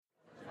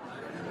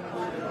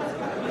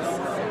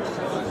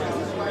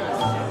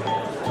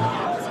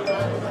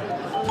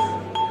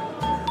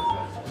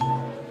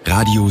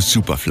Radio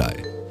Superfly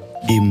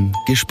im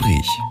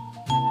Gespräch.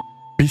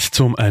 Bis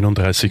zum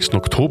 31.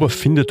 Oktober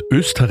findet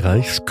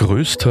Österreichs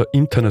größter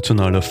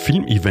internationaler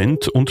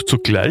Filmevent und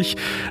zugleich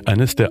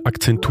eines der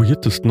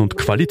akzentuiertesten und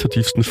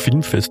qualitativsten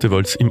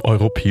Filmfestivals im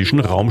europäischen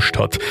Raum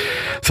statt.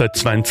 Seit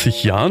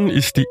 20 Jahren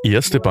ist die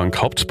Erste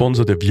Bank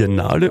Hauptsponsor der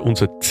VIENNALE und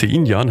seit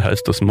 10 Jahren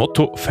heißt das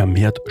Motto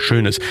vermehrt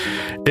Schönes.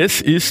 Es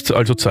ist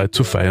also Zeit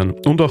zu feiern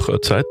und auch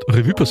Zeit,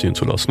 Revue passieren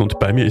zu lassen. Und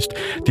bei mir ist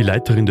die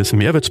Leiterin des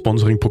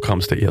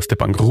Mehrwertsponsoring-Programms der Erste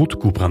Bank, Ruth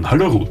Goubran.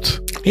 Hallo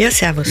Ruth. Ja,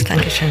 servus,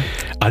 danke schön.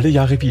 Alle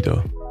Jahre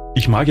wieder.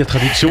 Ich mag ja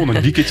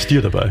Traditionen. Wie geht's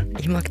dir dabei?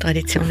 Ich mag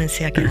Traditionen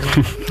sehr gerne.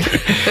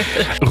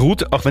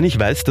 Ruth, auch wenn ich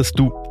weiß, dass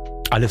du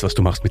alles, was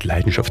du machst, mit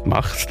Leidenschaft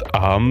machst,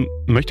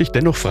 möchte ich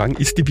dennoch fragen,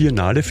 ist die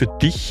VIENNALE für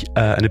dich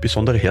eine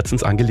besondere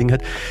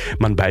Herzensangelegenheit?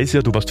 Man weiß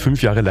ja, du warst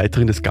 5 Jahre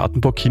Leiterin des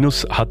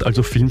Gartenbaukinos. Hat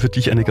also Film für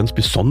dich eine ganz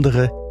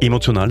besondere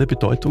emotionale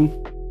Bedeutung?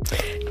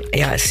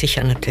 Ja,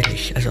 sicher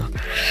natürlich. Also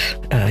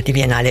die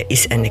VIENNALE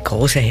ist eine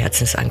große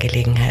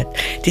Herzensangelegenheit,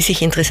 die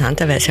sich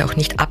interessanterweise auch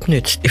nicht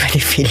abnützt über die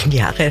vielen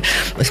Jahre,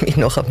 was mich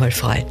noch einmal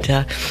freut.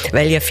 Ja.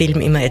 Weil ja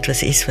Film immer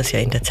etwas ist, was ja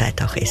in der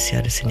Zeit auch ist.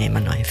 Ja, das sind ja immer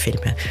neue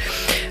Filme.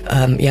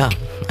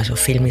 Also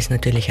Film ist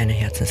natürlich eine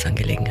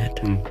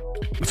Herzensangelegenheit.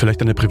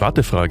 Vielleicht eine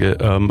private Frage.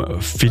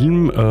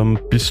 Film,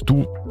 bist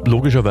du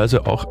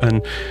logischerweise auch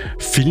ein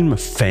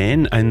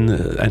Filmfan?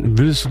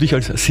 Würdest du dich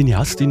als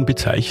Cineastin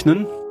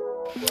bezeichnen?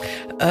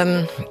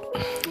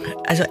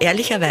 Also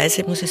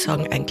ehrlicherweise muss ich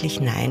sagen, eigentlich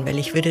nein, weil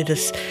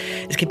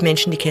es gibt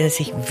Menschen, die kennen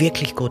sich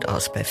wirklich gut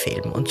aus bei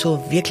Filmen und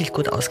so wirklich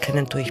gut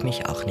auskennen tue ich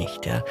mich auch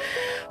nicht. Ja.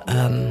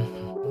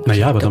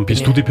 Naja, aber dann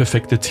bist du die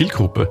perfekte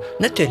Zielgruppe.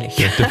 Natürlich.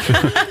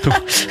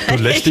 Du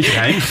lässt dich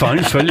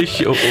reinfallen,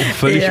 völlig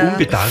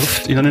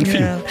unbedarft in einen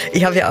Film. Ja.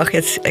 Ich habe ja auch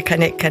jetzt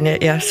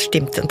ja,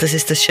 stimmt. Und das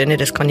ist das Schöne,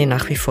 das kann ich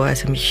nach wie vor.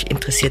 Also mich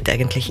interessiert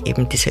eigentlich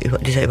eben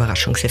dieser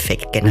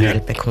Überraschungseffekt generell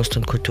bei Kunst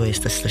und Kultur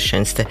ist das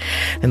Schönste,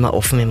 wenn man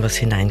offen in was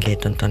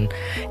hineingeht und dann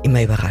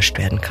immer überrascht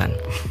werden kann.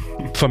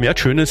 Vermehrt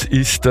Schönes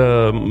ist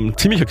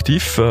ziemlich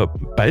aktiv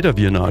bei der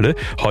VIENNALE.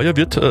 Heuer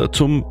wird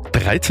zum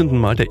 13.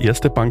 Mal der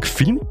Erste Bank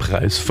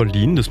Filmpreis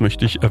verliehen, das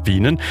möchte ich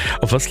erwähnen.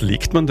 Auf was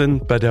legt man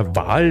denn bei der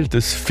Wahl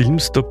des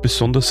Films da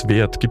besonders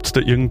Wert? Gibt es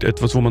da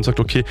irgendetwas, wo man sagt,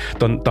 okay,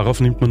 dann darauf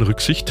nimmt man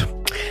Rücksicht?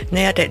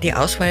 Naja, die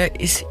Auswahl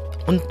ist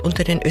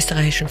unter den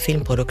österreichischen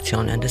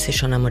Filmproduktionen, das ist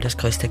schon einmal das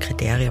größte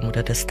Kriterium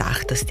oder das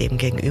Dach, das dem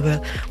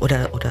gegenüber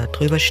oder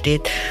drüber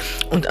steht.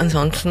 Und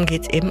ansonsten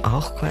geht es eben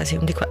auch quasi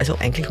um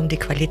die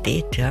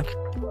Qualität, ja.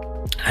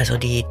 Also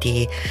die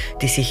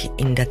sich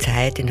in der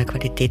Zeit, in der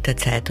Qualität der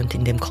Zeit und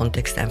in dem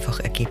Kontext einfach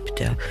ergibt,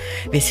 ja.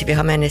 Wir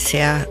haben eine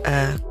sehr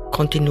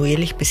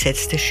kontinuierlich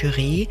besetzte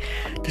Jury.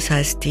 Das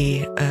heißt,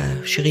 die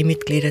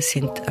Jurymitglieder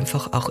sind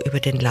einfach auch über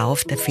den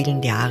Lauf der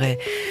vielen Jahre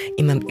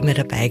immer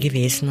dabei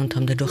gewesen und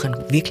haben dadurch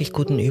einen wirklich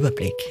guten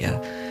Überblick,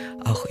 ja,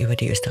 auch über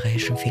die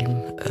österreichische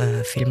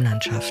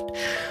Filmlandschaft.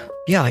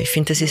 Ja, ich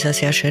finde, das ist ein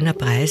sehr schöner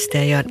Preis,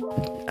 der ja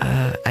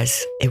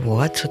als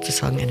Award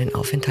sozusagen einen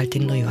Aufenthalt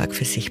in New York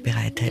für sich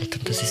bereithält.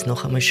 Und das ist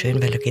noch einmal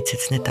schön, weil da geht es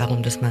jetzt nicht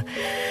darum, dass man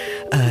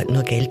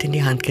nur Geld in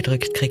die Hand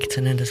gedrückt kriegt,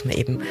 sondern dass man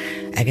eben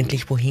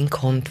eigentlich wohin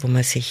kommt, was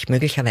man sich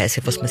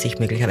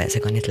möglicherweise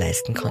gar nicht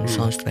leisten kann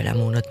sonst, weil ein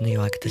Monat New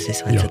York, das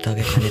ist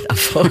heutzutage gar nicht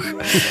einfach.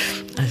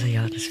 Also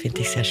ja, das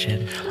finde ich sehr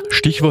schön.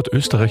 Stichwort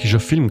österreichischer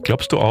Film.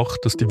 Glaubst du auch,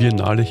 dass die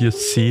VIENNALE hier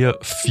sehr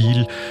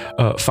viel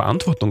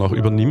Verantwortung auch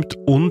übernimmt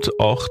und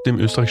auch dem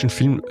österreichischen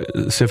Film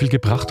sehr viel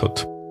gebracht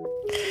hat?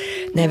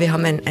 Nein, wir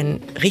haben ein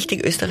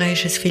richtig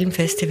österreichisches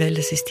Filmfestival,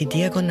 das ist die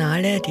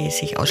Diagonale, die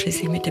sich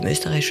ausschließlich mit dem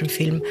österreichischen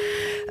Film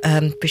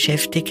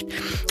beschäftigt.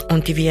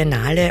 Und die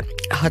VIENNALE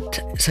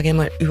hat, sage ich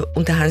mal,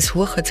 unter Hans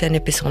Huch hat sie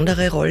eine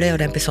besondere Rolle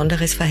oder ein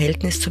besonderes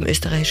Verhältnis zum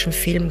österreichischen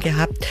Film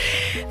gehabt.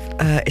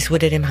 Es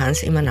wurde dem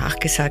Hans immer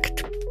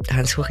nachgesagt,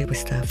 Hans Huch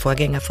ist der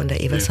Vorgänger von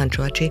der Eva St.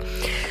 Georgi,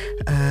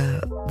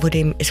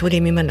 es wurde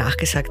ihm immer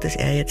nachgesagt, dass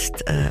er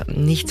jetzt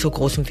nicht so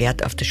großen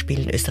Wert auf das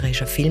Spielen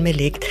österreichischer Filme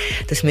legt.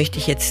 Das möchte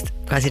ich jetzt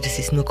quasi, das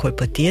ist nur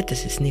kolportiert,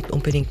 das ist nicht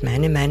unbedingt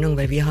meine Meinung,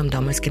 weil wir haben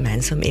damals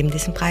gemeinsam eben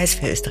diesen Preis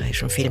für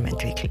österreichischen Film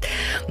entwickelt.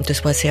 Und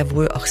das war sehr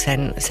wohl auch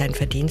sein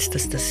Verdienst,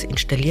 dass das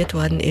installiert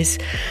worden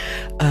ist.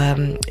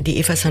 Die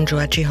Eva St.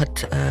 Georgi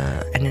hat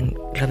ein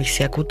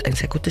sehr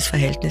gutes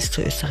Verhältnis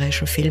zu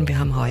österreichischen Filmen. Wir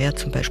haben heuer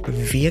zum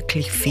Beispiel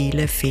wirklich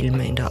viele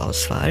Filme in der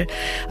Auswahl,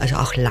 also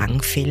auch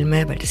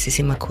Langfilme, weil das ist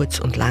immer Kurz-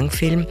 und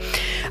Langfilm.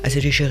 Also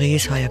die Jury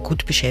ist heuer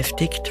gut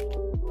beschäftigt.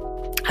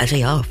 Also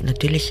ja,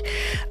 natürlich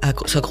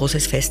so ein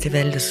großes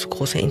Festival, das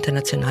große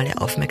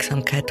internationale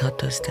Aufmerksamkeit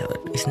hat, das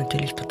ist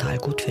natürlich total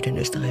gut für den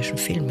österreichischen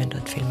Film, wenn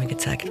dort Filme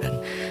gezeigt werden.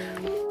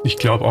 Ich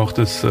glaube auch,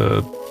 dass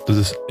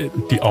es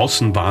die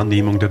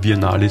Außenwahrnehmung der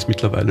VIENNALE ist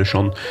mittlerweile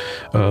schon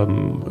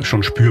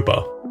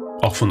spürbar,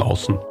 auch von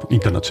außen,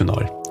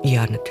 international.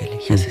 Ja,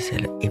 natürlich. Es ist ja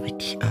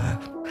ewig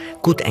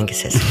gut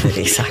eingesessen, würde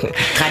ich sagen.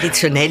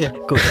 Traditionell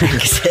gut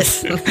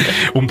eingesessen.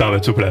 Um dabei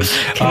zu bleiben.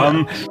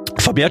 Genau.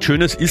 Vermehrt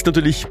Schönes ist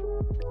natürlich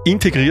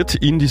integriert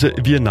in diese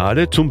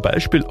VIENNALE, zum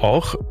Beispiel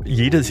auch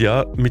jedes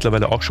Jahr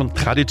mittlerweile auch schon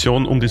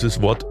Tradition, um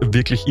dieses Wort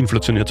wirklich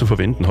inflationär zu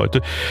verwenden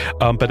heute,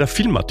 bei der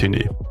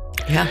Filmmatinee.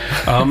 Ja.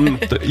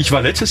 Ich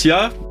war letztes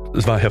Jahr,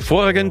 es war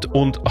hervorragend,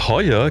 und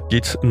heuer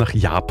geht's nach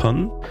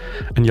Japan.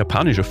 Ein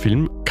japanischer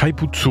Film,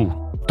 Kaibutsu,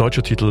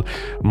 deutscher Titel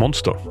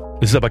Monster.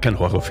 Es ist aber kein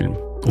Horrorfilm.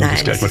 Nein,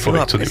 es ist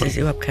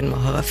überhaupt kein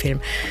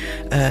Horrorfilm.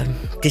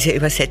 Diese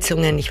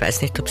Übersetzungen, ich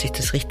weiß nicht, ob sich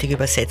das richtig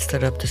übersetzt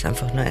oder ob das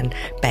einfach nur ein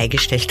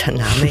beigestellter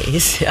Name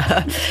ist.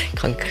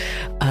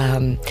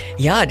 Also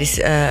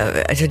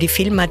die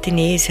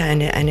Filmmatinee ist ja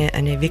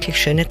eine wirklich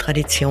schöne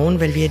Tradition,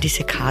 weil wir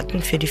diese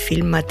Karten für die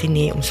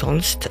Filmmatinee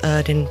umsonst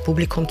dem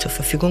Publikum zur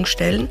Verfügung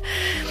stellen.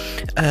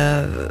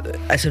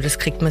 Also das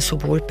kriegt man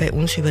sowohl bei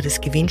uns über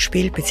das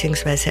Gewinnspiel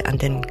beziehungsweise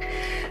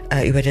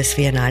über das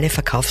VIENNALE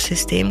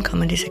Verkaufssystem kann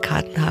man diese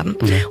Karten haben.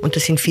 Ja. Und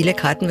das sind viele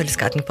Karten, weil das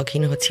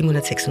Gartenbaukino hat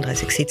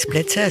 736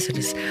 Sitzplätze, also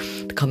da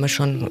kann man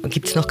schon,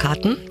 gibt's noch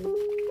Karten.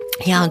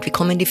 Ja, und wie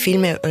kommen die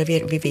Filme, oder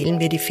wie wählen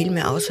wir die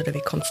Filme aus, oder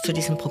wie kommt es zu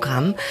diesem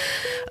Programm?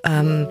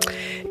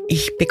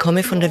 Ich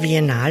bekomme von der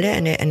VIENNALE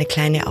eine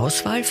kleine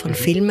Auswahl von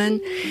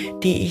Filmen,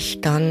 die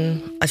ich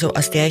dann, also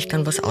aus der ich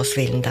dann was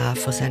auswählen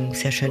darf, was ein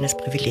sehr schönes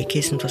Privileg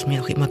ist und was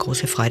mir auch immer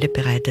große Freude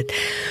bereitet.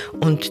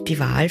 Und die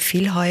Wahl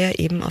fiel heuer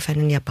eben auf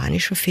einen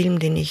japanischen Film,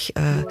 den ich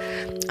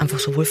einfach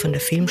sowohl von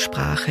der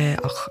Filmsprache,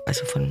 auch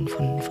also von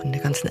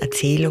der ganzen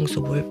Erzählung,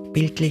 sowohl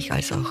bildlich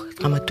als auch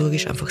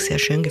dramaturgisch einfach sehr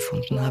schön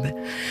gefunden habe.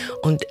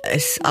 Und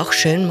es ist auch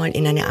schön, mal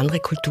in eine andere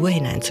Kultur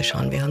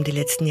hineinzuschauen. Wir haben die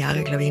letzten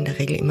Jahre, glaube ich, in der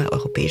Regel immer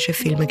europäische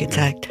Filme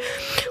gezeigt.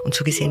 Und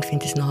so gesehen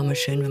finde ich es noch einmal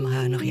schön, wenn wir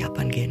heuer nach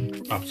Japan gehen.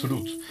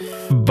 Absolut.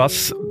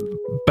 Was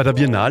bei der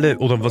VIENNALE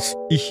oder was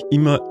ich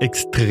immer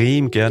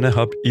extrem gerne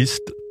habe,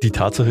 ist die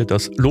Tatsache,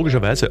 dass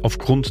logischerweise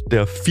aufgrund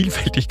der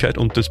Vielfältigkeit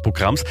und des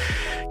Programms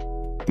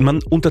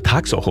man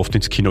untertags auch oft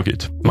ins Kino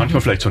geht.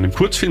 Manchmal vielleicht zu einem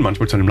Kurzfilm,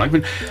 manchmal zu einem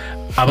Langfilm.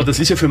 Aber das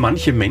ist ja für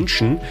manche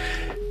Menschen,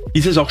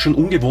 ist es auch schon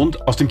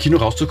ungewohnt, aus dem Kino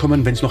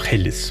rauszukommen, wenn es noch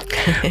hell ist.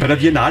 Bei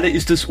der VIENNALE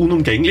ist es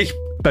unumgänglich,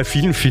 bei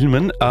vielen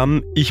Filmen.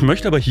 Ich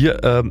möchte aber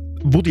hier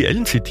Woody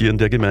Allen zitieren,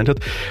 der gemeint hat,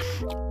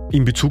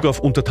 in Bezug auf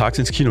untertags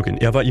ins Kino gehen.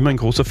 Er war immer ein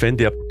großer Fan,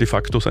 der de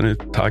facto seine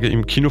Tage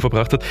im Kino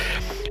verbracht hat.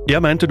 Er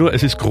meinte nur,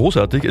 es ist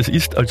großartig, es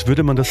ist, als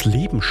würde man das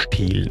Leben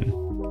stehlen.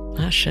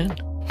 Ah, schön.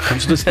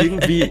 Kannst du das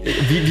irgendwie,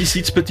 wie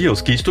sieht es bei dir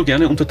aus? Gehst du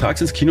gerne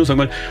untertags ins Kino, sagen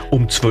wir mal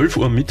um 12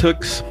 Uhr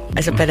mittags?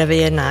 Also bei der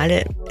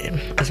VIENNALE,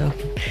 also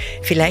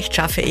vielleicht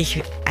schaffe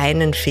ich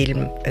einen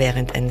Film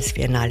während eines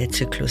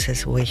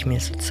VIENNALE-Zykluses, wo ich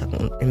mir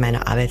sozusagen in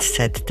meiner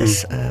Arbeitszeit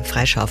das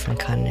freischaufeln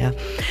kann. Ja.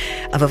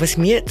 Aber was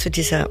mir zu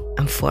dieser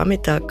am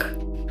Vormittag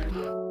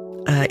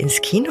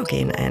ins Kino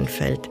gehen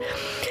einfällt,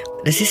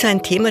 das ist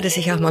ein Thema, das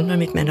ich auch manchmal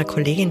mit meiner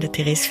Kollegin, der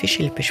Therese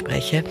Fischl,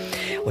 bespreche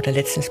oder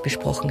letztens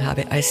besprochen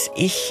habe. Als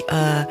ich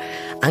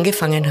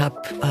angefangen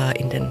habe,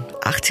 in den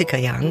 80er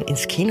Jahren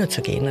ins Kino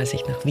zu gehen, als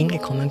ich nach Wien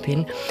gekommen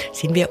bin,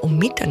 sind wir um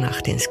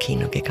Mitternacht ins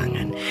Kino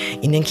gegangen.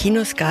 In den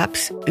Kinos gab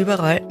es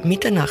überall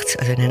mitternachts,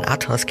 also in den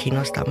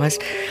Arthouse-Kinos damals,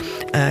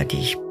 die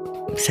ich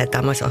seit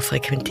damals auch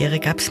frequentiere,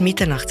 gab es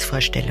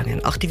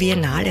Mitternachtsvorstellungen. Auch die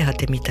VIENNALE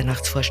hatte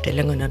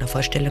Mitternachtsvorstellungen oder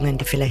Vorstellungen,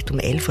 die vielleicht um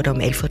 11 oder um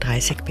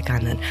 11.30 Uhr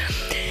begannen.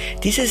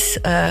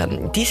 Diesen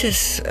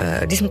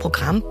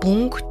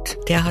Programmpunkt,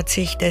 der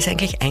ist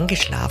eigentlich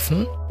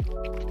eingeschlafen,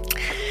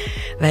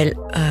 weil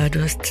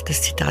du hast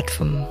das Zitat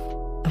vom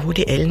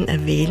Woody Allen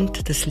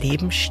erwähnt, das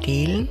Leben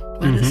stehlen,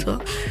 war das so?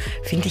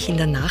 Finde ich in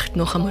der Nacht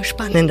noch einmal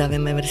spannender,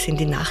 wenn man das in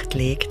die Nacht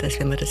legt,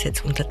 als wenn man das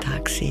jetzt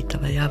untertags sieht.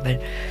 Aber ja,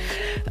 weil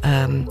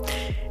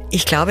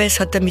ich glaube, es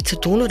hat damit zu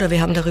tun, oder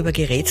wir haben darüber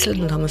gerätselt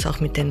und haben uns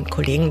auch mit den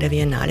Kollegen der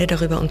VIENNALE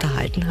darüber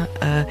unterhalten.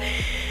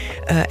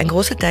 Ein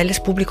großer Teil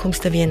des Publikums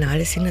der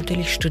VIENNALE sind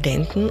natürlich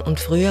Studenten, und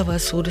früher war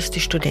es so, dass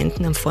die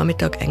Studenten am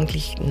Vormittag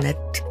eigentlich nicht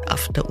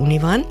auf der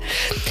Uni waren,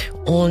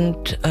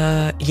 und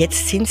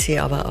jetzt sind sie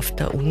aber auf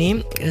der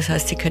Uni. Das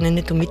heißt, sie können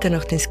nicht um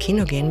Mitternacht ins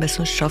Kino gehen, weil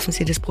sonst schaffen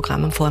sie das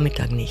Programm am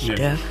Vormittag nicht.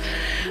 Ja.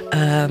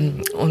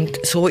 Und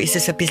so ist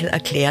es ein bisschen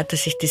erklärt,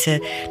 dass sich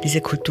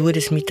diese Kultur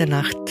des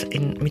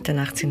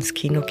Mitternachts ins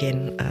Kino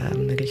gehen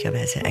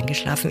möglicherweise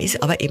eingeschlafen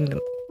ist, aber eben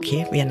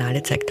okay,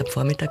 VIENNALE zeigt am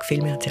Vormittag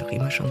Filme, hat sie auch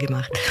immer schon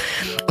gemacht,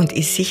 und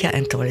ist sicher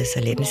ein tolles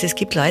Erlebnis. Es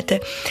gibt Leute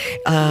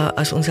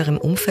aus unserem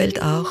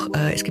Umfeld auch,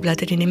 es gibt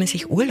Leute, die nehmen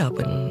sich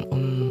Urlaub,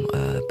 um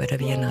bei der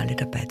VIENNALE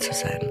dabei zu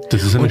sein.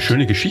 Das ist eine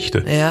schöne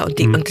Geschichte. Ja, und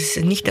das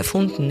ist nicht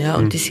erfunden, ja,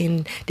 und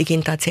die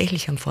gehen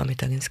tatsächlich am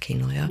Vormittag ins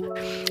Kino, ja.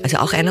 Also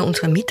auch einer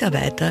unserer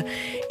Mitarbeiter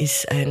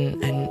ist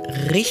ein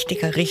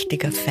richtiger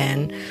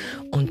Fan,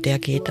 und der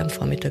geht am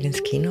Vormittag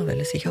ins Kino, weil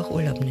er sich auch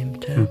Urlaub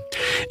nimmt. Ja.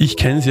 Ich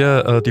kenne es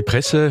ja, die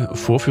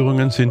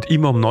Pressevorführungen sind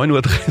immer um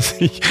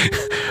 9.30 Uhr,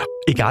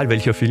 egal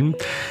welcher Film.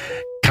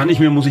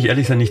 Muss ich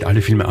ehrlich sein, nicht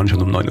alle Filme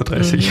anschauen um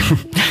 9.30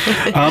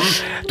 Uhr.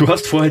 Du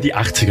hast vorher die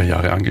 80er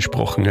Jahre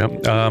angesprochen. Ja?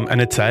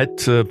 Eine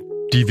Zeit,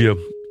 die wir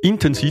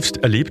intensivst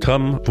erlebt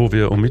haben, wo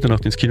wir um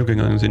Mitternacht ins Kino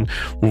gegangen sind,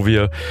 wo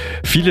wir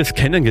vieles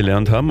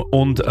kennengelernt haben.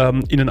 Und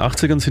in den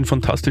 80ern sind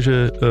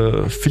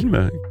fantastische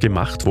Filme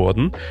gemacht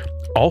worden,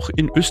 auch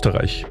in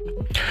Österreich.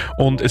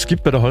 Und es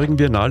gibt bei der heurigen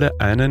VIENNALE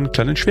einen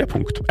kleinen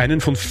Schwerpunkt. Einen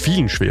von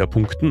vielen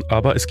Schwerpunkten,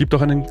 aber es gibt auch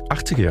einen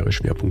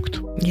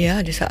 80er-Jahre-Schwerpunkt.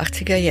 Ja, dieser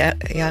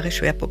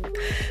 80er-Jahre-Schwerpunkt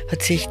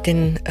hat sich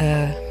den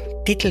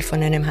Titel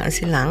von einem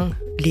Hansi Lang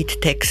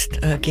Liedtext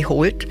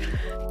geholt.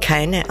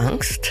 Keine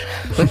Angst.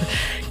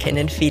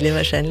 Kennen viele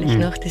wahrscheinlich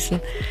noch diesen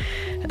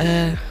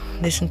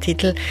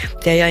Titel,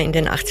 der ja in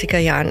den 80er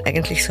Jahren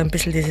eigentlich so ein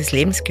bisschen dieses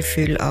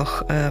Lebensgefühl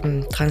auch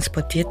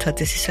transportiert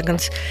hat. Das ist ja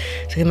ganz,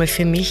 sag ich mal,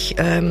 für mich,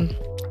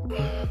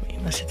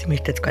 ich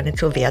möchte jetzt gar nicht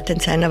so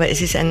wertend sein, aber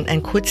es ist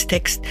ein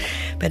Kurztext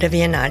bei der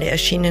Biennale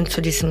erschienen zu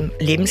diesem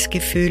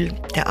Lebensgefühl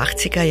der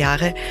 80er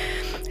Jahre.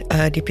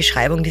 Die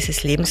Beschreibung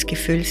dieses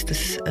Lebensgefühls,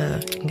 das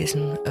in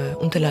diesen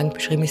Unterlagen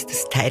beschrieben ist,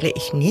 das teile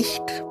ich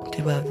nicht.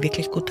 Die war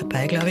wirklich gut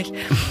dabei, glaube ich.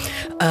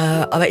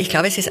 Aber ich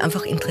glaube, es ist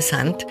einfach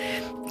interessant,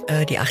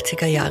 die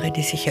 80er Jahre,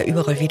 die sich ja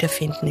überall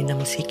wiederfinden, in der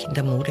Musik, in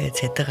der Mode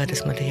etc.,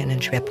 dass man da hier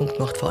einen Schwerpunkt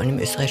macht, vor allem im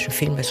österreichischen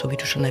Film, weil so wie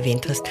du schon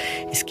erwähnt hast,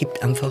 es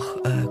gibt einfach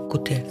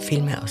gute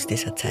Filme aus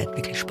dieser Zeit,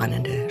 wirklich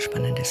spannende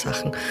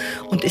Sachen.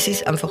 Und es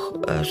ist einfach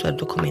so ein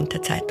Dokument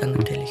der Zeit dann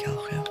natürlich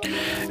auch. Ja.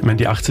 Ich meine,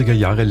 die 80er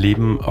Jahre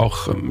leben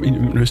auch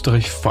in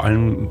Österreich vor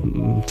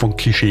allem von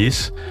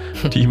Klischees,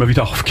 die immer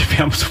wieder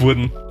aufgewärmt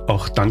wurden,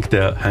 auch dank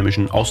der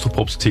heimischen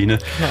Austropop-Szene.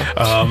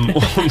 Ja.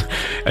 Und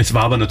es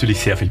war aber natürlich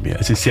sehr viel mehr.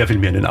 Es ist sehr viel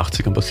mehr in den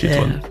 80ern passiert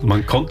worden.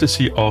 Man konnte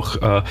sie auch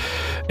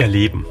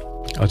erleben.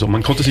 Also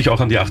man konnte sich auch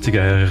an die 80er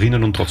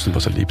erinnern und trotzdem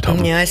was erlebt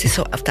haben. Ja, es ist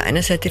so, auf der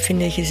einen Seite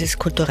finde ich, ist es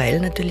kulturell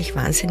natürlich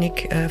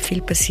wahnsinnig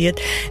viel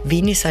passiert.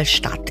 Wien ist als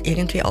Stadt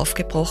irgendwie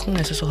aufgebrochen,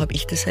 also so habe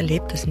ich das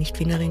erlebt, als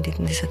Nicht-Wienerin, die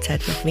in dieser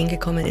Zeit nach Wien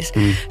gekommen ist.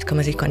 Das kann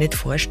man sich gar nicht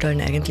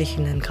vorstellen, eigentlich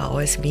in ein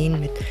graues Wien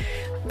mit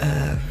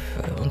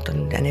und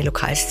dann eine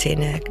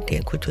Lokalszene, die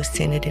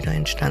Kulturszene, die da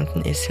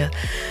entstanden ist. Ja.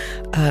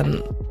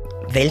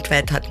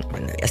 Weltweit hat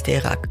der erste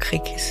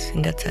Irakkrieg ist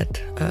in der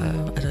Zeit,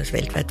 also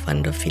weltweit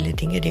waren da viele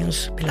Dinge, die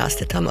uns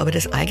belastet haben, aber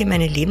das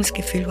allgemeine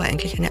Lebensgefühl war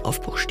eigentlich eine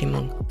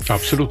Aufbruchsstimmung.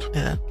 Absolut.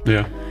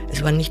 Ja.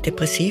 Es war nicht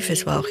depressiv,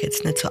 es war auch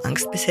jetzt nicht so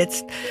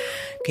angstbesetzt,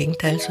 im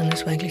Gegenteil, sondern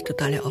es war eigentlich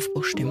totale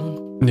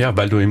Aufbruchsstimmung. Ja,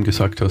 weil du eben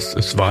gesagt hast,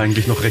 es war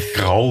eigentlich noch recht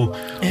grau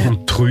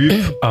und trüb,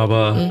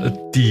 aber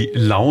die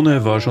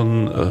Laune war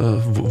schon,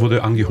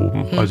 wurde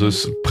angehoben. Also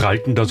es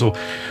prallten da so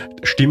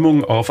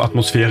Stimmung auf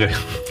Atmosphäre.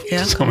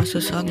 Ja, kann man so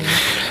sagen.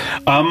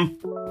 Ja.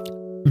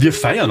 Wir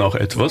feiern auch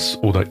etwas,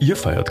 oder ihr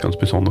feiert ganz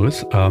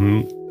Besonderes.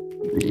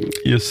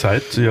 Ihr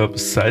seid ja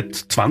seit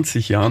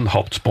 20 Jahren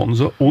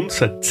Hauptsponsor und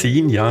seit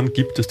 10 Jahren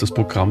gibt es das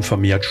Programm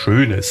Vermehrt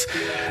Schönes.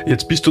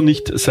 Jetzt bist du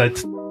nicht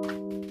seit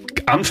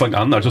Anfang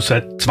an, also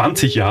seit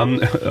 20 Jahren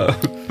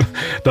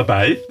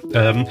dabei.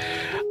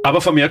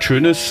 Aber Vermehrt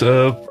Schönes,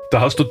 da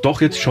hast du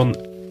doch jetzt schon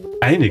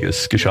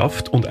einiges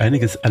geschafft und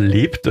einiges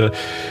erlebt.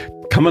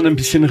 Kann man ein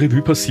bisschen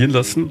Revue passieren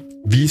lassen,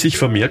 wie sich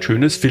Vermehrt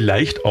Schönes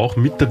vielleicht auch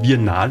mit der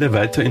Biennale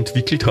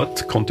weiterentwickelt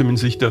hat? Konnte man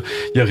sich da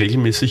ja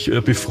regelmäßig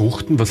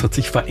befruchten? Was hat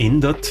sich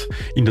verändert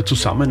in der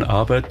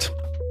Zusammenarbeit?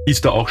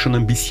 Ist da auch schon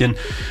ein bisschen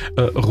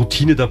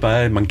Routine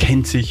dabei? Man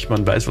kennt sich,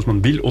 man weiß, was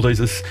man will? Oder ist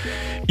es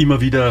immer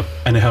wieder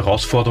eine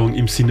Herausforderung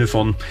im Sinne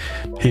von,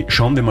 hey,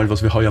 schauen wir mal,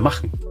 was wir heuer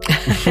machen?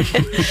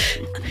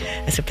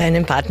 Also bei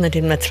einem Partner,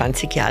 den man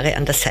 20 Jahre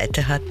an der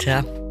Seite hat,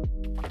 ja,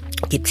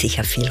 gibt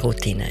sicher viel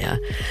Routine, ja.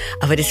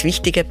 Aber das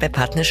Wichtige bei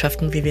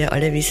Partnerschaften, wie wir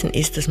alle wissen,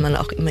 ist, dass man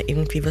auch immer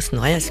irgendwie was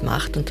Neues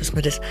macht und dass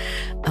man das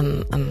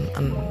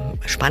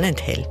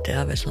spannend hält,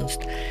 ja, weil sonst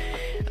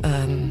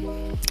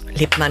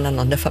lebt man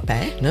aneinander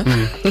vorbei. Ne?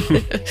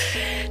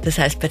 Das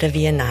heißt, bei der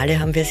Biennale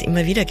haben wir es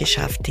immer wieder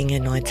geschafft, Dinge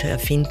neu zu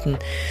erfinden.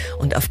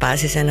 Und auf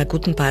Basis einer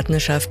guten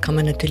Partnerschaft kann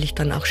man natürlich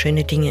dann auch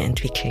schöne Dinge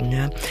entwickeln.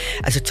 Ja?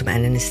 Also zum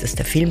einen ist das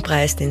der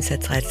Filmpreis, den es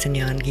seit 13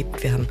 Jahren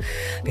gibt. Wir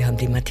haben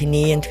die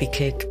Matinee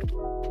entwickelt.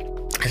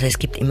 Also es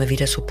gibt immer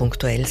wieder so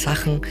punktuell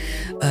Sachen,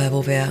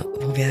 wo wir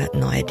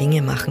neue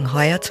Dinge machen.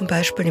 Heuer zum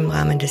Beispiel im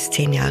Rahmen des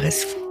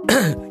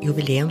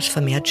 10-Jahres-Jubiläums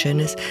Vermehrt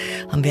Schönes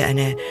haben wir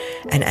ein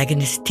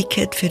eigenes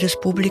Ticket für das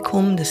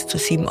Publikum, das zu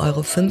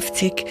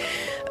 7,50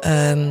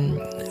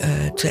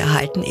 € zu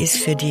erhalten ist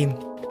für die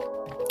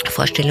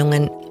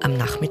Vorstellungen am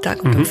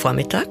Nachmittag und am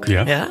Vormittag.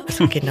 Ja,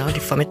 also genau, die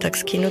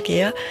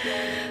Vormittagskinogeher.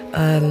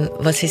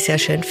 Was ich sehr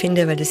schön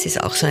finde, weil das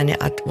ist auch so eine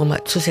Art, wo man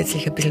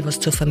zusätzlich ein bisschen was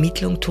zur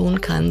Vermittlung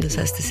tun kann. Das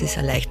heißt, das ist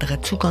ein leichterer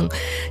Zugang.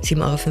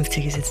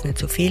 7,50 € ist jetzt nicht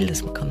so viel,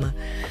 das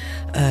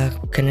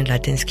können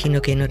Leute ins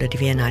Kino gehen oder die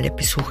Biennale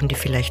besuchen, die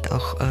vielleicht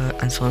auch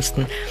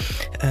ansonsten,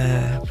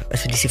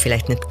 also die sie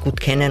vielleicht nicht gut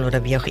kennen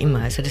oder wie auch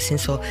immer. Also das sind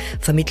so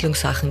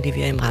Vermittlungssachen, die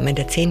wir im Rahmen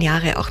der 10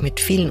 Jahre auch mit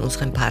vielen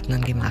unseren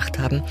Partnern gemacht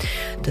haben,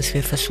 dass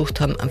wir versucht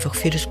haben, einfach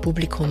für das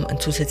Publikum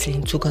einen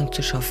zusätzlichen Zugang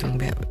zu schaffen.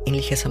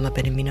 Ähnliches haben wir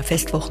bei den Wiener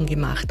Festwochen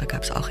gemacht, da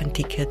gab es auch ein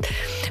Ticket.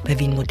 Bei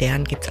Wien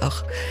Modern gibt es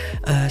auch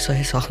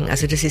solche Sachen.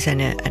 Also das ist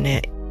eine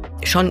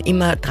schon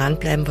immer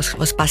dranbleiben,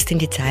 was passt in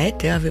die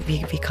Zeit, ja,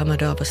 wie kann man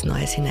da was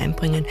Neues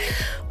hineinbringen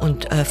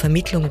und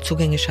Vermittlung und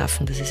Zugänge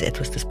schaffen, das ist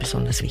etwas, das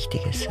besonders wichtig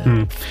ist.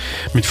 Ja.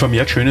 Mit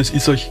Vermehrt Schönes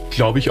ist euch,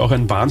 glaube ich, auch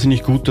ein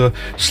wahnsinnig guter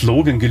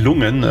Slogan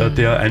gelungen,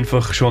 der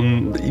einfach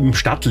schon im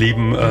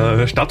Stadtleben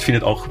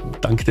stattfindet, auch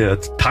dank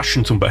der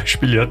Taschen zum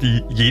Beispiel, ja,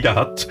 die jeder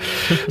hat,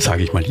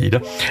 sage ich mal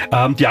jeder.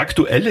 Die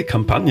aktuelle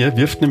Kampagne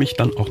wirft nämlich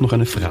dann auch noch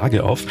eine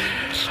Frage auf.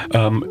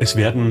 Es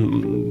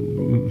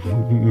werden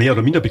mehr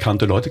oder minder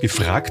bekannte Leute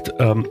gefragt,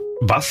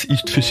 was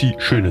ist für sie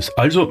Schönes?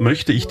 Also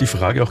möchte ich die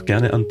Frage auch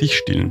gerne an dich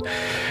stellen.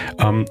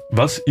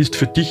 Was ist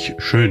für dich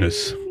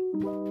Schönes?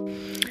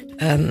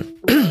 Also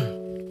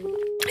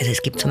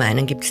es gibt zum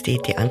einen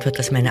die Antwort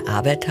aus meiner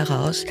Arbeit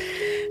heraus,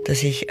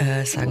 dass ich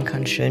sagen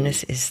kann,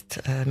 Schönes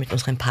ist, mit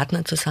unseren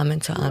Partnern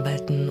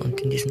zusammenzuarbeiten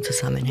und in diesen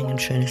Zusammenhängen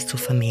Schönes zu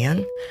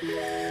vermehren.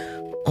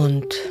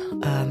 Und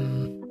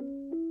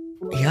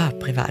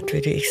privat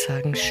würde ich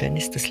sagen, schön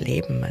ist das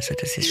Leben. Also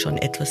das ist schon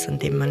etwas, an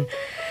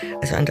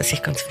das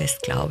ich ganz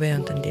fest glaube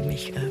und an dem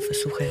ich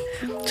versuche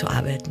zu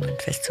arbeiten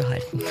und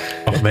festzuhalten.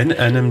 Auch wenn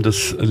einem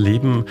das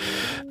Leben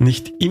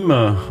nicht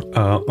immer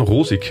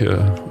rosig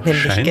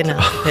scheint. Genau,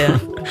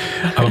 ja.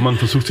 Aber man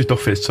versucht sich doch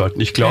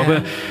festzuhalten. Ich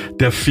glaube,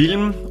 der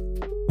Film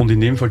und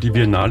in dem Fall die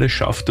Biennale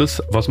schafft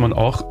es. Was man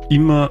auch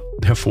immer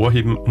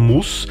hervorheben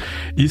muss,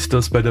 ist,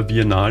 dass bei der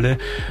Biennale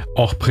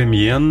auch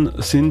Premieren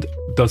sind,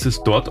 dass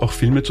es dort auch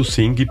Filme zu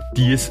sehen gibt,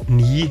 die es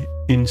nie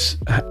ins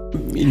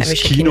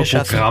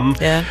Kinoprogramm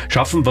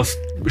schaffen, was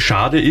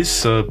schade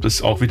ist. Das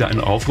ist auch wieder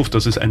ein Aufruf,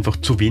 dass es einfach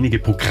zu wenige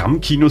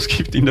Programmkinos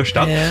gibt in der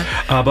Stadt. Ja.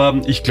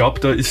 Aber ich glaube,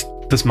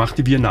 das macht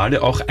die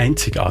Biennale auch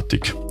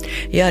einzigartig.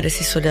 Ja, das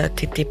ist so das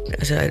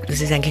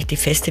ist eigentlich die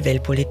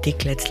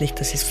Festivalpolitik letztlich,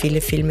 dass es viele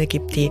Filme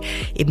gibt, die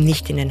eben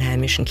nicht in den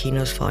heimischen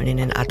Kinos, vor allem in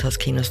den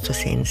Arthouse-Kinos zu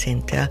sehen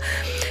sind. Ja.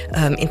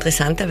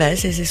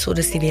 Interessanterweise ist es so,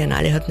 dass die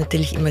Biennale hat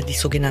natürlich immer die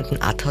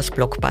sogenannten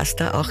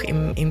Arthouse-Blockbuster auch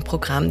im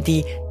Programm,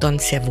 die dann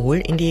sehr wohl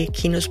in die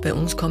Kinos bei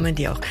uns kommen,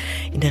 die auch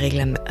in der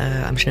Regel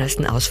am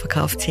schnellsten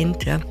ausverkauft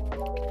sind. Ja.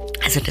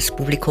 Also das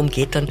Publikum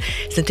geht dann,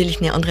 ist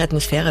natürlich eine andere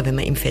Atmosphäre, wenn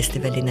man im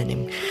Festival in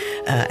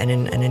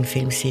einen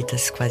Film sieht,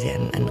 das ist quasi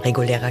ein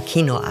regulärer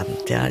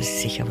Kinoabend, ja, das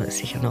ist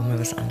sicher nochmal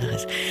was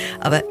anderes.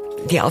 Aber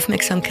die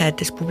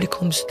Aufmerksamkeit des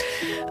Publikums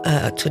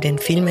zu den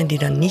Filmen, die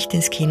dann nicht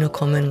ins Kino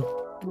kommen,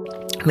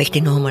 möchte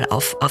ich noch einmal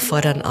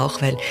auffordern,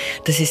 auch weil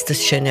das ist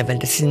das Schöne, weil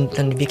das sind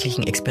dann die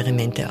wirklichen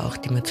Experimente auch,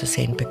 die man zu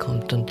sehen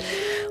bekommt und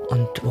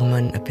wo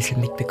man ein bisschen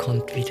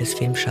mitbekommt, wie das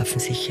Filmschaffen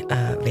sich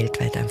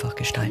weltweit einfach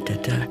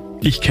gestaltet. Ja.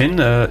 Ich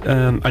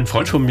kenne einen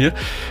Freund von mir,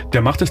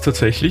 der macht es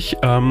tatsächlich,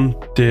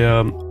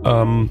 der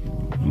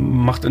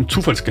macht einen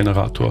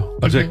Zufallsgenerator.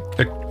 Also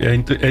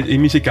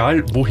ihm ist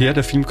egal, woher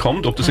der Film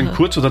kommt, ob das ein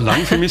Kurz- oder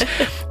Langfilm ist.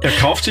 Er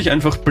kauft sich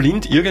einfach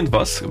blind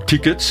irgendwas,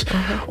 Tickets,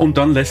 und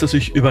dann lässt er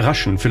sich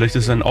überraschen. Vielleicht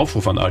ist es ein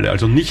Aufruf an alle.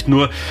 Also nicht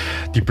nur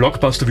die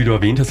Blockbuster, wie du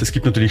erwähnt hast, es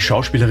gibt natürlich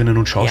Schauspielerinnen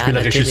und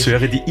Schauspieler,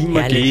 Regisseure, die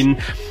immer gehen.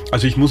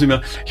 Also ich muss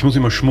immer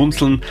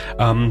schmunzeln,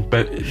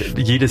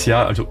 jedes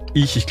Jahr, also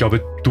ich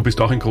glaube, du bist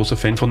auch ein großer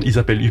Fan von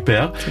Isabelle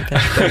Huppert.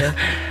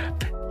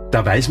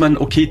 Da weiß man,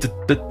 okay,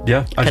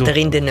 also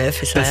Catherine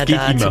Deneuve ist das geht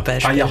da immer. Zum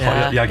Beispiel.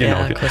 Ja,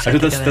 genau. Also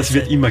das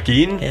wird immer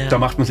gehen, da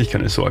macht man sich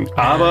keine Sorgen.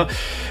 Aber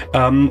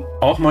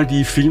auch mal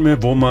die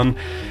Filme, wo man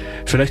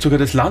vielleicht sogar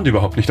das Land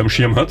überhaupt nicht am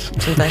Schirm hat.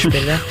 Zum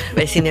Beispiel,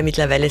 weil es sind ja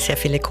mittlerweile sehr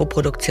viele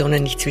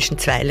Co-Produktionen, nicht zwischen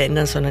zwei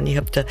Ländern, sondern ich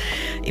habe da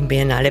im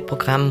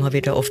Biennale-Programm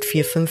oft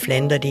 4, 5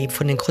 Länder, die ich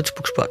von den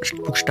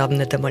Kurzbuchstaben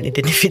nicht einmal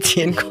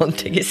identifizieren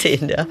konnte,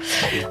 gesehen. Ja.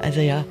 Also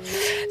ja.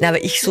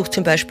 Aber ich suche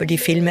zum Beispiel die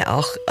Filme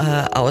auch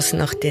aus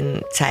nach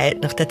der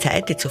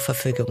Zeit, die zur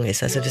Verfügung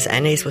ist. Also das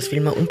eine ist, was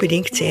will man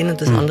unbedingt sehen, und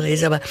das andere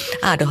ist aber,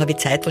 da habe ich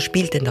Zeit, was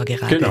spielt denn da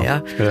gerade? Genau.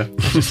 Ja.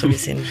 Also so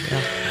gesehen, ja.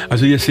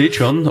 Also ihr seht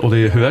schon oder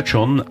ihr hört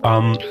schon,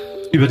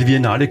 über die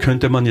Biennale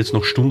könnte man jetzt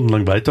noch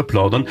stundenlang weiter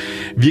plaudern.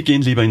 Wir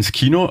gehen lieber ins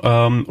Kino.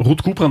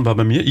 Ruth Goubran war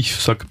bei mir. Ich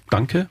sage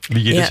danke, wie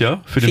jedes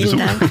Jahr, für den Besuch.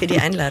 Vielen Dank für die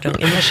Einladung.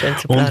 Immer schön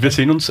zu plaudern. Und wir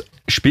sehen uns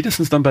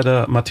spätestens dann bei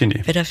der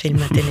Matinee. Bei der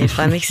Filmmatinee. Ich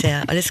freue mich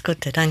sehr. Alles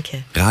Gute.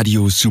 Danke.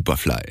 Radio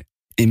Superfly.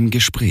 Im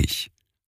Gespräch.